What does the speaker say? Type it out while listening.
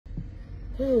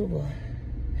Oh, boy.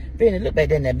 Benny, look back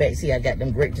there in that back. See, I got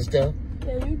them grapes and stuff.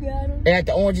 Yeah, you got them. They got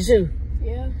the oranges, too?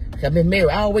 Yeah. I've been married.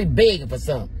 I always begging for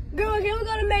something. Girl, can we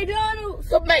go to McDonald's?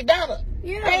 Go to McDonald's?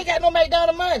 Yeah. I ain't got no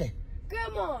McDonald's money.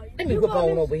 Grandma. Let me whip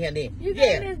on over here then. You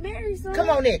got Miss Mary, son. Come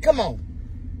on then. Come on.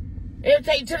 It'll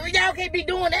take you to the... Y'all can't be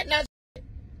doing that now.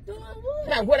 Doing what?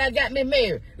 Now, what I got Miss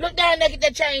Mary. Look down there, get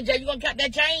that change out. You gonna cut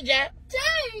that change out?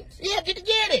 Change? Yeah,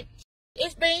 get it.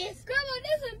 It's Ben's. Grandma,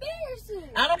 this embarrassing.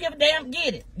 I don't give a damn.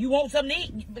 Get it. You want something to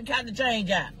eat? Cut the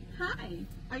change out. Hi,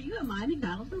 are you a My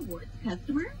McDonald's Rewards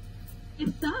customer?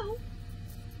 If so,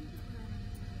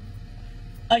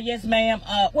 Yes, ma'am.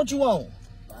 What you want?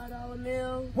 $5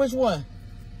 meal. Which one?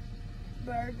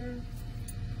 Burger.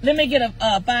 Let me get a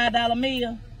 $5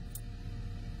 meal.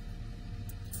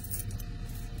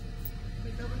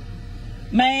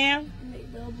 Ma'am?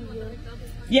 McDouble.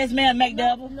 Yes, ma'am.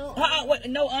 McDouble. No, Wait,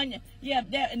 no onion. Yeah,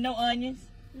 no onions.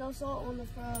 No salt on the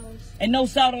fries. And no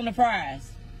salt on the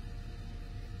fries.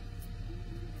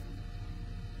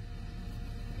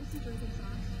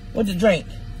 What's the drink?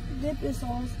 Dipping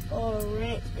sauce or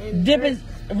ranch and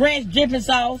Ranch dipping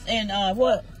sauce and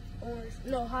what? orange.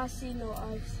 No, high C, no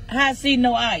ice. High C,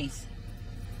 no ice.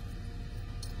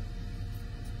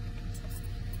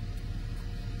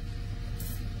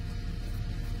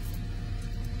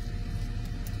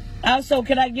 Also,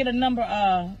 could I get a number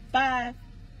 5?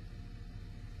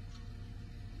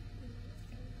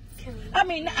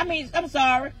 I'm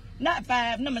sorry, not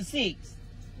 5, number 6.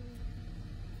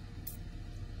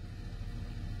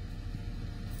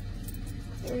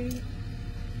 Three.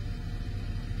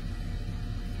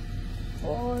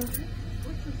 4.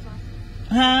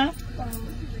 Huh?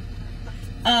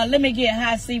 5. Let me get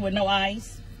high C with no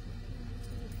ice.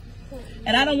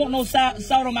 And I don't want no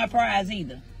salt on my fries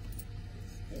either.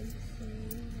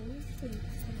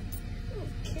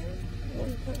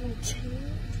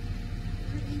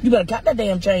 You better cut that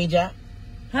damn change out.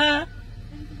 Huh?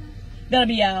 That'll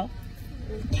be all.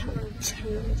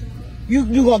 You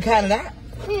gonna count it out?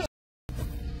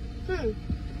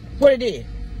 What it is?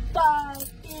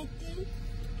 $5.50.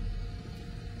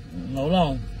 Hold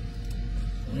on.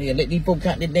 Yeah, let these folks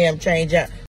count this damn change out.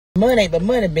 Money ain't but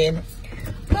money, Ben.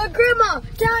 But Grandma,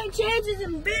 counting change is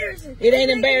embarrassing. It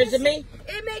ain't embarrassing me.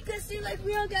 It make us seem like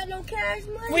we don't got no cash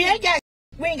money. We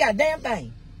ain't got a damn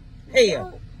thing.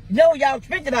 Hell, no, y'all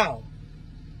spent it all.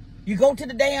 You go to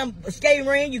the damn skating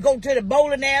ring, you go to the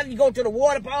bowling alley, you go to the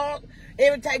water park.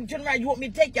 Every time you turn around, you want me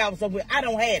to take y'all somewhere. I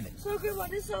don't have it. So Grandma,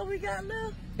 this all we got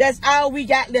left? That's all we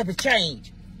got left is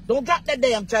change. Don't drop that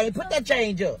damn change. Put that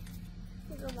change up.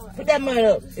 Put that money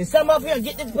up. And some up here,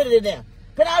 get this, put it in there.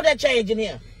 Put all that change in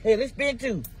here. Hey, let's spend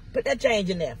 2. Put that change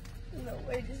in there. No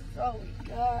way, this is all we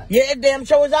got. Yeah, that damn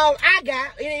show is all I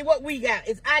got. It ain't what we got.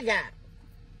 It's I got.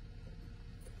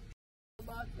 I'm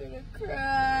about to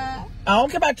cry. I don't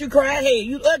care about you crying. Hey,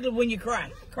 you ugly when you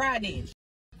cry. Cry then.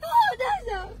 Oh, that's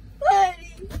not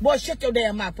funny. Boy, shut your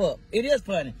damn mouth up. It is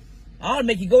funny. I ought to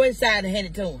make you go inside and hand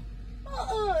it to him.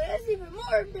 That's even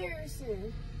more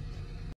embarrassing.